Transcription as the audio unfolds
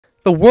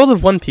The world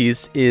of One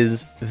Piece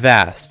is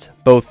vast,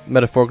 both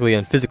metaphorically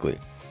and physically.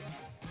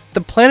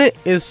 The planet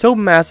is so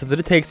massive that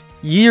it takes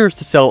years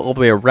to sail all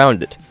the way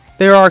around it.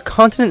 There are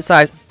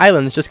continent-sized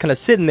islands just kind of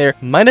sitting there,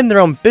 minding their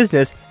own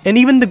business, and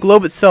even the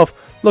globe itself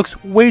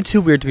looks way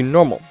too weird to be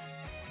normal.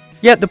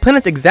 Yet the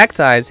planet's exact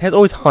size has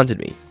always haunted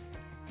me.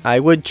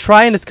 I would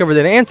try and discover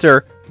that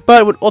answer,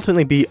 but would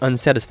ultimately be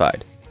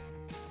unsatisfied.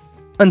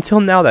 Until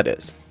now, that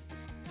is.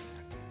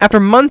 After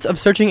months of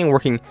searching and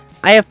working,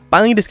 I have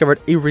finally discovered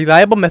a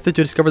reliable method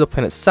to discover the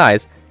planet's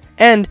size,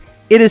 and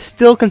it is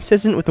still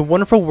consistent with the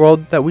wonderful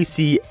world that we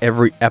see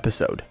every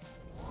episode.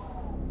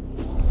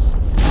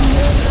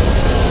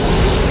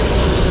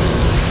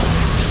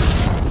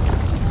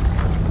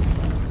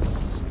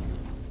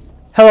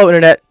 Hello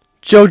Internet,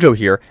 Jojo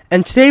here,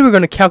 and today we're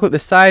going to calculate the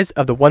size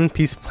of the One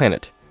Piece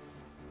planet.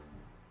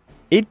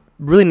 It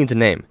really needs a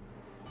name.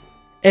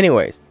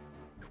 Anyways,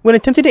 when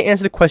attempting to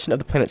answer the question of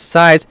the planet's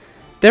size,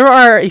 there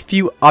are a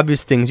few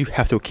obvious things you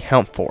have to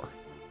account for.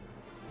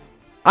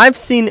 I've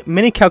seen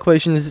many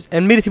calculations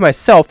and made a few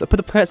myself that put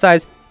the planet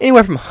size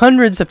anywhere from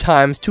hundreds of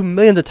times to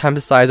millions of times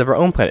the size of our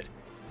own planet.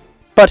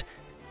 But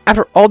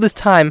after all this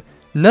time,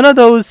 none of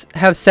those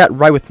have sat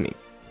right with me.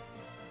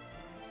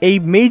 A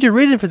major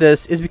reason for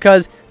this is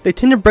because they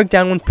tend to break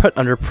down when put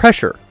under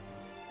pressure.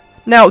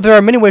 Now, there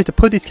are many ways to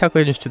put these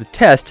calculations to the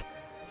test,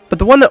 but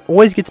the one that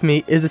always gets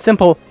me is the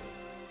simple,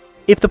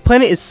 if the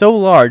planet is so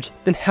large,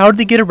 then how did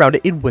they get around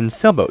it in wooden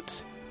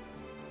sailboats?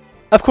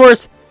 Of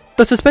course,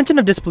 the suspension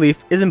of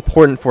disbelief is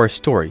important for a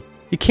story.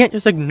 You can't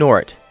just ignore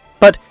it.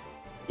 But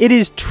it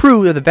is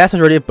true that the vast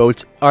majority of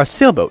boats are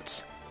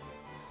sailboats.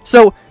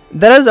 So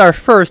that is our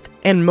first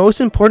and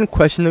most important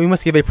question that we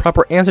must give a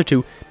proper answer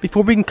to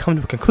before we can come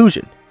to a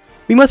conclusion.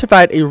 We must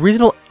provide a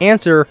reasonable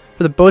answer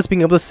for the boats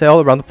being able to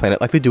sail around the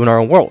planet like they do in our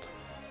own world.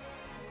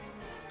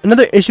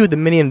 Another issue with the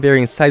many and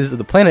varying sizes of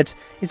the planets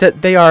is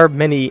that they are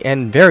many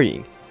and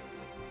varying.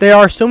 There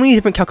are so many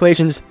different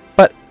calculations,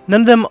 but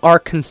none of them are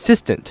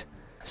consistent.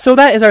 So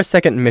that is our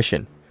second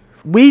mission.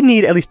 We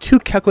need at least two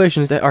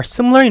calculations that are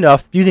similar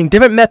enough using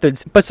different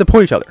methods but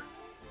support each other.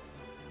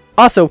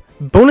 Also,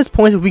 bonus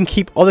points if we can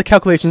keep all the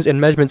calculations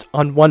and measurements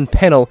on one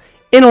panel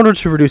in order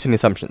to reduce any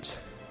assumptions.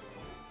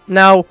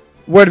 Now,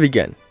 where to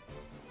begin?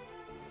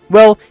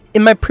 Well,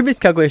 in my previous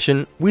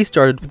calculation, we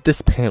started with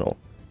this panel,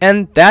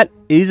 and that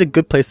is a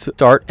good place to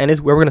start and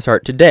is where we're going to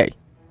start today.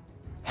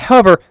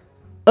 However,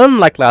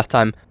 unlike last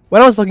time,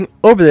 when I was looking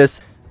over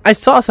this, I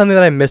saw something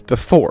that I missed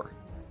before.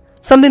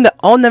 Something that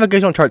all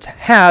navigational charts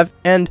have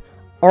and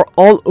are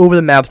all over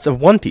the maps of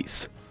One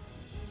Piece.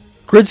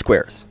 Grid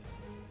squares.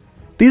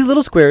 These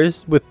little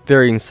squares, with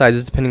varying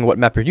sizes depending on what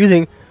map you're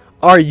using,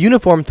 are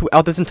uniform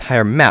throughout this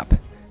entire map.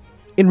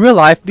 In real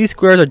life, these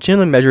squares are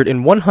generally measured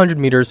in 100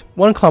 meters,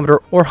 1 kilometer,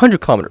 or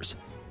 100 kilometers.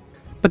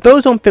 But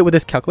those don't fit with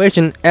this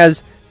calculation,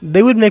 as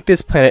they would make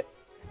this planet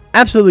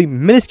absolutely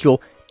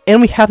minuscule,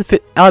 and we have to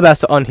fit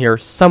Alabasta on here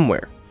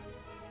somewhere.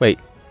 Wait,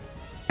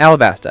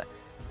 Alabasta.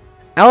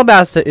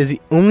 Alabasta is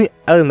the only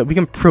island that we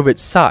can prove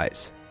its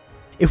size.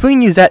 If we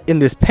can use that in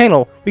this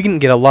panel, we can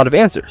get a lot of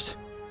answers.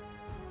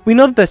 We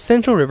know that the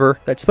central river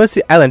that splits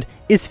the island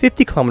is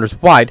 50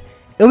 kilometers wide,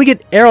 and we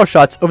get arrow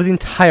shots over the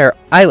entire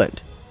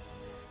island.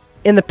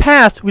 In the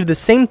past, we did the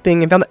same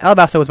thing and found that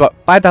Alabasta was about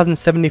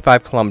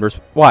 5,075 kilometers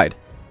wide.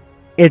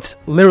 It's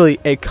literally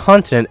a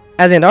continent,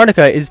 as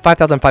Antarctica is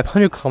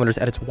 5,500 kilometers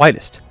at its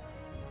widest.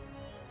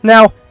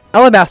 Now,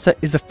 Alabasta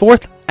is the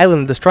fourth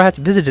island the Straw Hats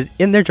visited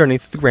in their journey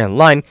through the Grand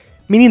Line,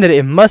 meaning that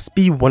it must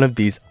be one of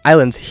these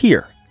islands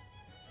here.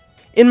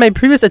 In my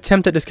previous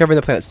attempt at discovering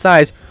the planet's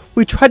size,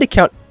 we tried to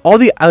count all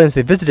the islands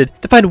they visited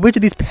to find which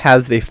of these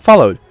paths they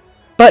followed.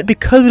 But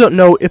because we don't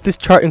know if this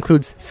chart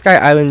includes Sky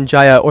Island,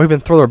 Jaya, or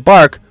even Thriller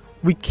Bark,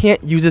 we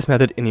can't use this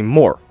method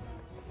anymore.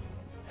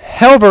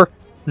 However,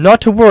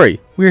 not to worry,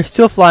 we are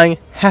still flying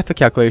half a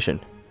calculation.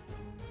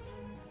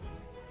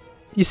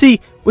 You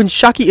see, when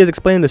Shaki is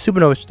explaining the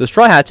supernova to the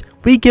Straw Hats,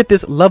 we get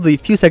this lovely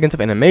few seconds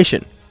of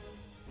animation.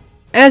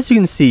 As you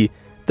can see,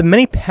 the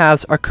many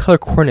paths are color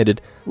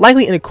coordinated,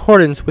 likely in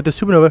accordance with the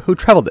supernova who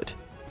traveled it.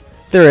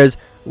 There is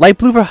light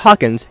blue for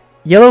Hawkins,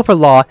 yellow for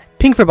Law,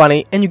 pink for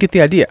Bonnie, and you get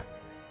the idea.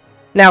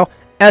 Now,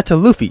 as to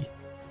Luffy,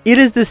 it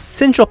is this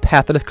central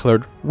path that is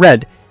colored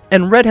red,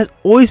 and red has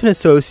always been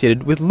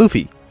associated with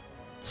Luffy.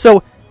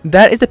 So,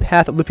 that is the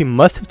path that Luffy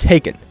must have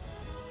taken.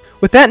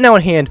 With that now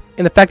in hand,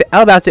 and the fact that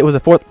Alabasta was the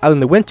fourth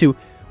island they went to,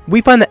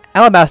 we find that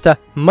Alabasta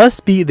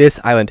must be this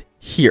island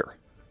here.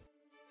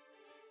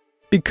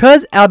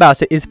 Because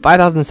Alabasta is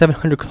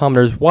 5,700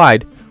 kilometers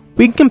wide,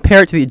 we can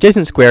compare it to the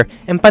adjacent square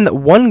and find that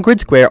one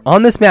grid square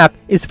on this map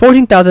is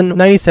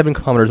 14,097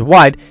 kilometers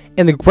wide,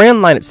 and the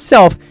Grand Line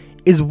itself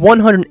is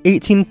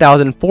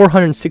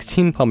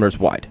 118,416 kilometers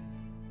wide.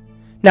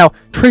 Now,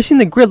 tracing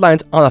the grid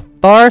lines on the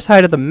far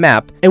side of the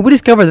map, and we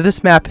discover that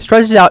this map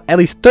stretches out at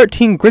least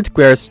 13 grid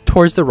squares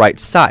towards the right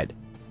side.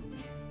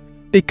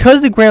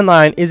 Because the Grand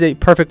Line is a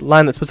perfect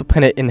line that splits the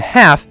planet in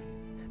half,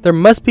 there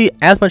must be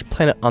as much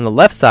planet on the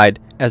left side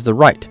as the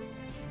right.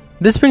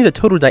 This brings the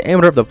total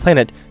diameter of the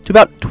planet to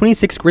about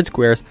 26 grid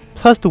squares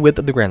plus the width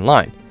of the Grand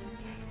Line.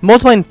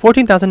 multiplying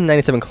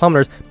 14,097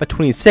 kilometers by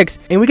 26,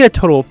 and we get a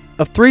total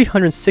of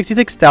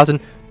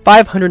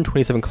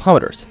 366,527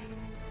 kilometers.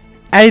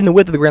 Adding the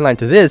width of the Grand Line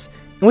to this,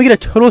 and we get a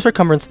total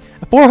circumference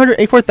of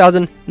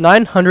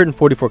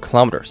 484,944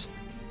 kilometers.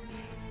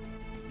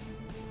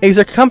 A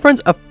circumference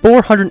of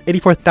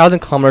 484,000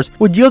 kilometers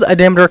would yield a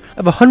diameter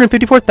of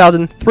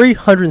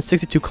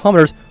 154,362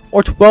 kilometers,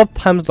 or 12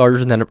 times larger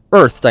than that of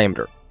Earth's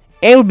diameter,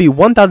 and would be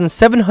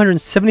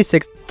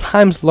 1,776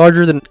 times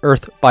larger than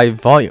Earth by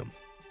volume.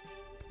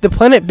 The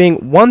planet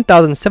being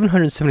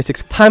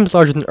 1,776 times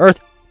larger than Earth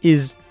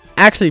is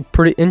actually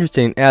pretty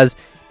interesting, as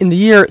in the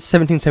year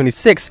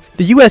 1776,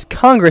 the US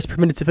Congress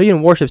permitted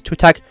civilian warships to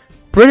attack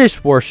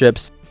British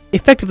warships,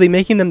 effectively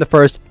making them the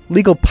first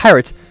legal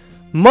pirates,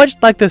 much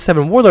like the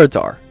Seven Warlords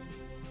are.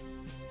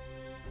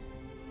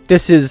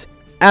 This is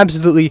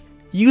absolutely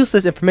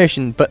useless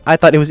information, but I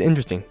thought it was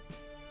interesting.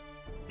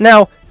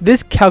 Now,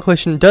 this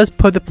calculation does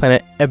put the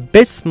planet a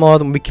bit smaller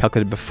than we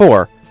calculated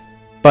before,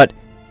 but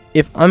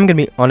if I'm going to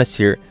be honest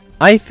here,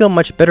 I feel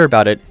much better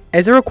about it,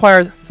 as it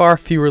requires far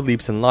fewer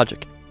leaps in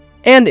logic.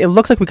 And it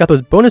looks like we got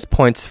those bonus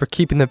points for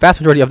keeping the vast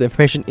majority of the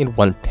information in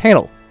one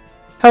panel.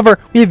 However,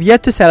 we have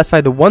yet to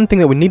satisfy the one thing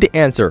that we need to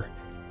answer.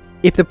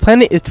 If the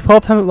planet is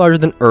 12 times larger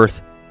than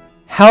Earth,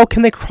 how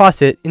can they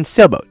cross it in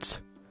sailboats?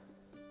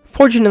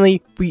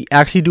 Fortunately, we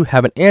actually do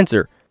have an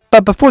answer.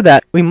 But before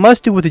that, we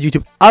must do what the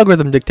YouTube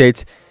algorithm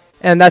dictates,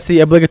 and that's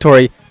the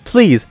obligatory,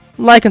 please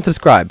like and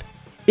subscribe,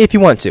 if you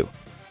want to.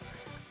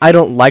 I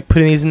don't like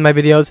putting these in my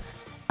videos.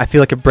 I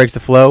feel like it breaks the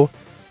flow,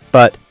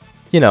 but,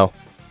 you know,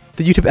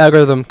 the YouTube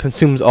algorithm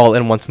consumes all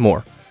and wants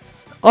more.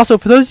 Also,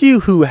 for those of you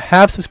who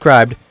have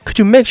subscribed, could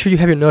you make sure you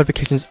have your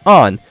notifications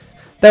on?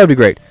 That would be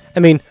great. I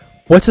mean,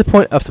 what's the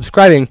point of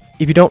subscribing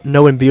if you don't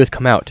know when videos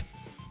come out?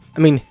 I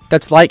mean,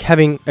 that's like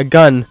having a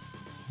gun,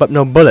 but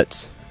no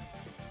bullets.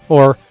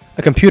 Or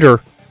a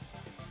computer,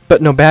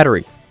 but no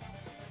battery.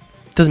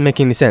 Doesn't make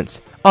any sense.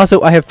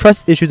 Also, I have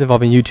trust issues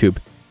involving YouTube.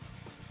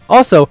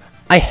 Also,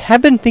 I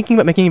have been thinking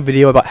about making a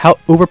video about how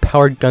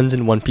overpowered guns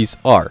in One Piece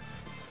are.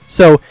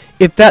 So,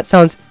 if that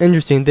sounds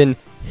interesting, then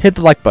hit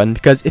the like button,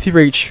 because if you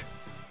reach,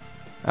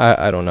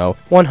 I don't know,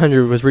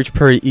 100 was reached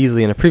pretty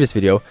easily in a previous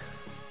video.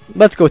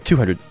 Let's go with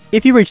 200.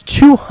 If you reach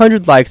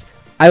 200 likes,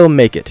 I will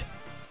make it.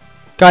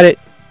 Got it?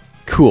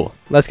 Cool.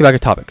 Let's get back to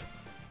topic.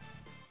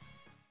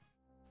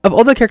 Of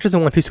all the characters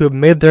in One Piece who have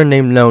made their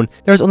name known,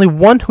 there is only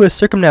one who has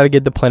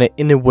circumnavigated the planet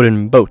in a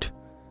wooden boat.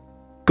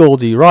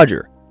 Goldie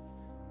Roger.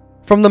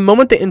 From the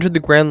moment they entered the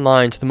Grand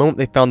Line to the moment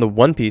they found the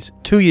One Piece,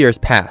 2 years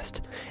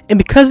passed. And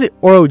because the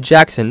Oro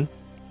Jackson,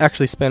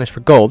 actually Spanish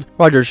for gold,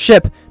 Roger's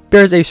ship,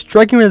 bears a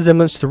striking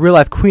resemblance to the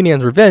real-life Queen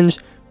Anne's Revenge,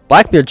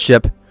 Blackbeard's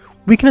ship,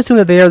 we can assume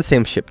that they are the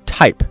same ship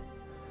type.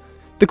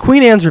 The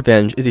Queen Anne's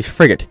Revenge is a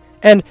frigate,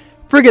 and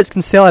frigates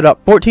can sail at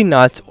about 14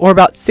 knots or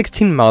about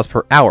 16 miles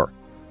per hour.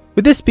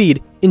 With this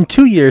speed, in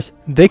 2 years,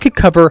 they could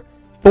cover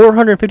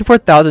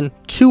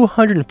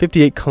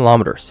 454,258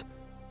 kilometers.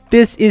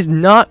 This is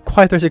not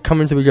quite the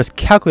circumference that we just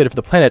calculated for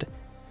the planet,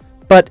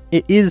 but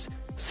it is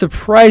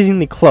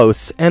surprisingly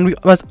close, and we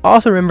must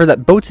also remember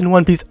that boats in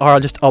One Piece are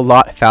just a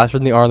lot faster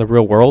than they are in the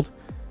real world.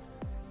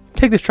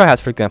 Take the Straw Hats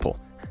for example.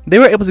 They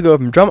were able to go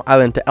from Drum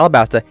Island to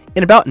Alabasta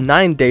in about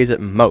 9 days at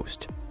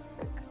most.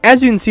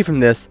 As you can see from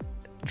this,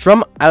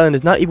 Drum Island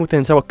is not even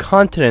within several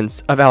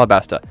continents of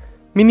Alabasta,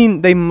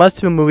 meaning they must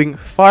have been moving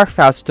far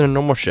faster than a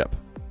normal ship.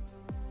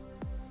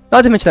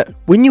 Not to mention that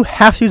when you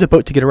have to use a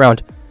boat to get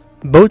around,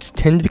 boats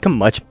tend to become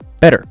much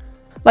better.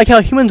 Like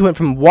how humans went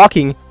from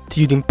walking to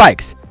using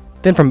bikes,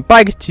 then from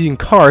bikes to using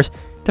cars,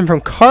 then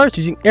from cars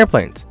to using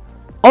airplanes.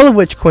 All of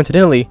which,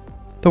 coincidentally,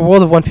 the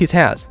world of One Piece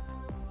has.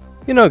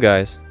 You know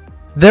guys,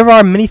 there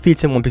are many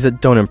feats in One Piece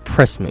that don't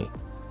impress me,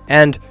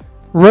 and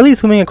really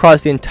swimming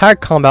across the entire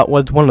combat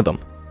was one of them.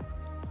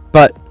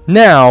 But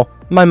now,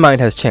 my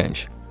mind has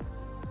changed.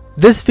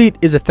 This feat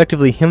is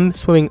effectively him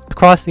swimming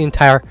across the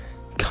entire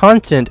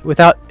continent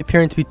without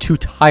appearing to be too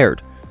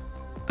tired.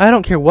 I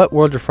don't care what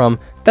world you're from,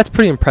 that's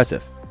pretty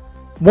impressive.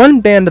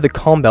 One band of the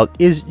Calm Belt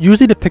is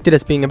usually depicted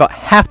as being about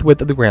half the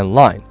width of the Grand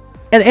Line,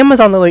 and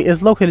Amazon Lily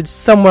is located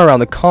somewhere around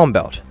the Calm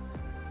Belt.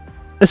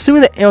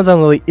 Assuming that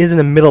Amazon Lily is in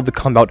the middle of the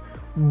Calm Belt,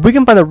 we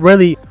can find that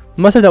Rayleigh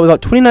must have dealt with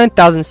about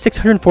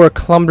 29,604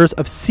 kilometers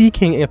of sea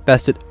king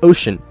infested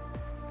ocean.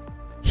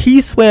 He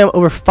swam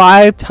over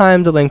 5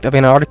 times the length of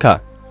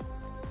Antarctica.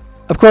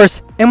 Of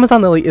course,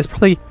 Amazon Lily is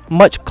probably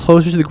much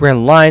closer to the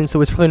Grand Line,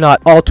 so it's probably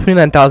not all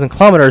 29,000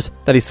 kilometers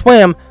that he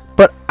swam,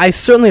 but I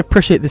certainly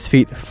appreciate this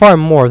feat far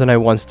more than I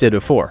once did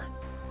before.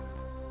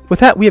 With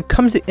that, we have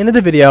come to the end of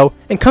the video,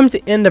 and come to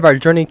the end of our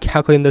journey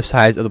calculating the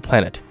size of the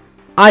planet.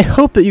 I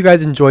hope that you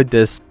guys enjoyed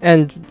this,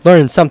 and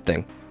learned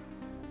something.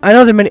 I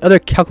know there are many other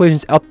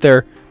calculations out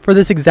there for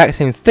this exact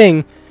same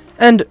thing,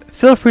 and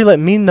feel free to let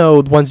me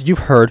know the ones you've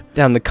heard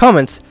down in the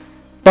comments,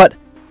 but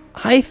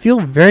I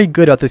feel very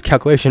good about this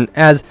calculation,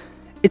 as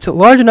it's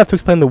large enough to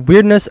explain the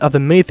weirdness of the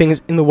many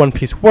things in the One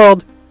Piece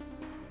world,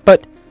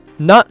 but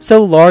not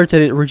so large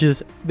that it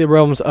reaches the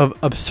realms of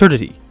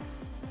absurdity.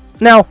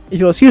 Now, if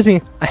you'll excuse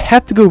me, I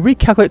have to go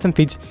recalculate some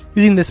feats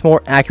using this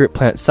more accurate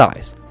planet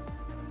size.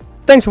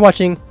 Thanks for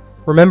watching.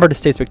 Remember to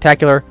stay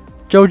spectacular.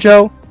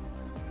 Jojo,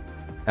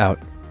 out.